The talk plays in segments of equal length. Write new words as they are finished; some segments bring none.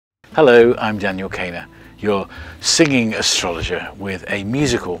Hello, I'm Daniel Cainer, your singing astrologer with a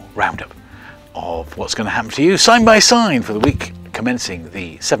musical roundup of what's going to happen to you sign by sign for the week commencing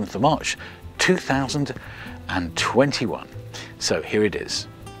the 7th of March 2021. So here it is,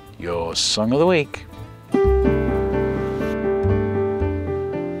 your song of the week.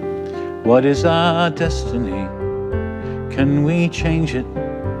 What is our destiny? Can we change it?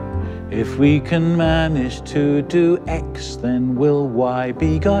 If we can manage to do X, then will Y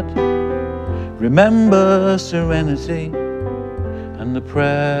be God? Remember serenity and the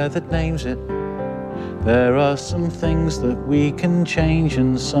prayer that names it. There are some things that we can change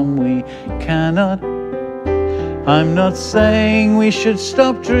and some we cannot. I'm not saying we should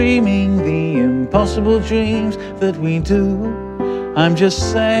stop dreaming the impossible dreams that we do. I'm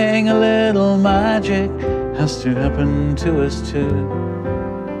just saying a little magic has to happen to us too.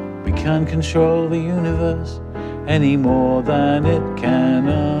 We can't control the universe any more than it can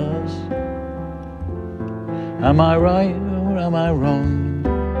us. Am I right or am I wrong?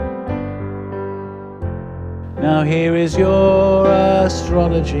 Now here is your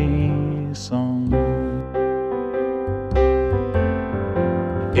astrology song.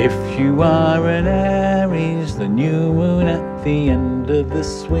 If you are an Aries, the new moon at the end of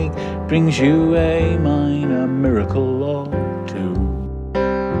this week brings you a minor miracle or two.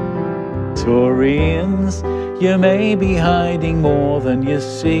 Taurians, you may be hiding more than you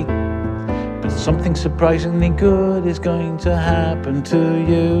seek, but something surprisingly good is going to happen to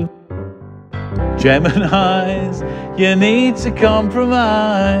you. Geminis, you need to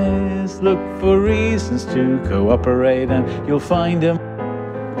compromise. Look for reasons to cooperate and you'll find them.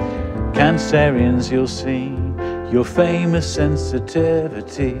 Cancerians, you'll see your famous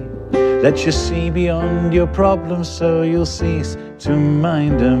sensitivity. Let you see beyond your problems so you'll cease to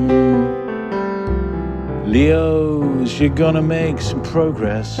mind them. Leos, you're gonna make some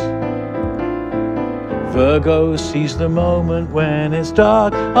progress. Virgo sees the moment when it's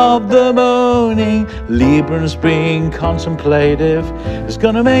dark of the morning. Librans, being contemplative is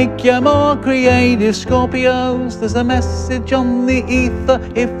gonna make you more creative. Scorpios, there's a message on the ether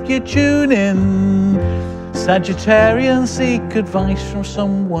if you tune in. Sagittarians, seek advice from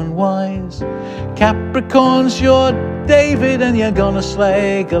someone wise. Capricorns, you're David and you're gonna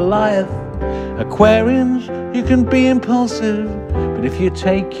slay Goliath. Aquarians, you can be impulsive, but if you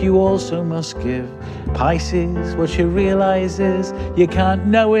take, you also must give. Pisces, what you realize is you can't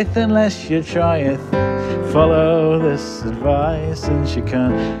know it unless you try it. Follow this advice and you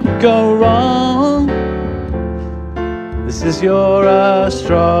can't go wrong. This is your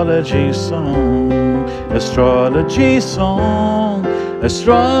astrology song. Astrology song.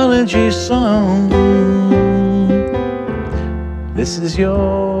 Astrology song. This is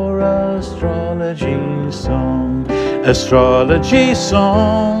your astrology song. Astrology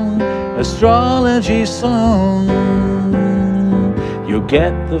song. Astrology song. You'll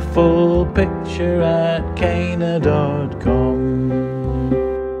get the full picture at Cainer.com.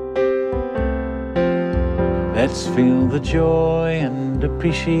 Let's feel the joy and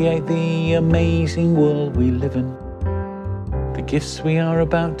appreciate the amazing world we live in. The gifts we are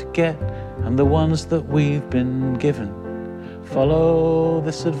about to get and the ones that we've been given. Follow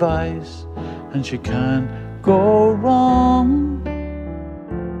this advice and you can't go wrong.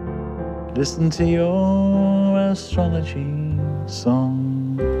 Listen to your astrology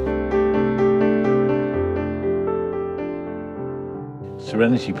song.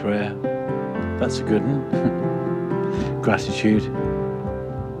 Serenity prayer, that's a good one. Gratitude,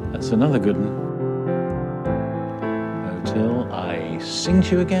 that's another good one. Until I sing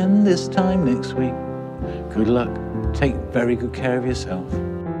to you again this time next week, good luck, take very good care of yourself.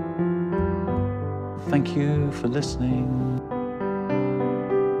 Thank you for listening.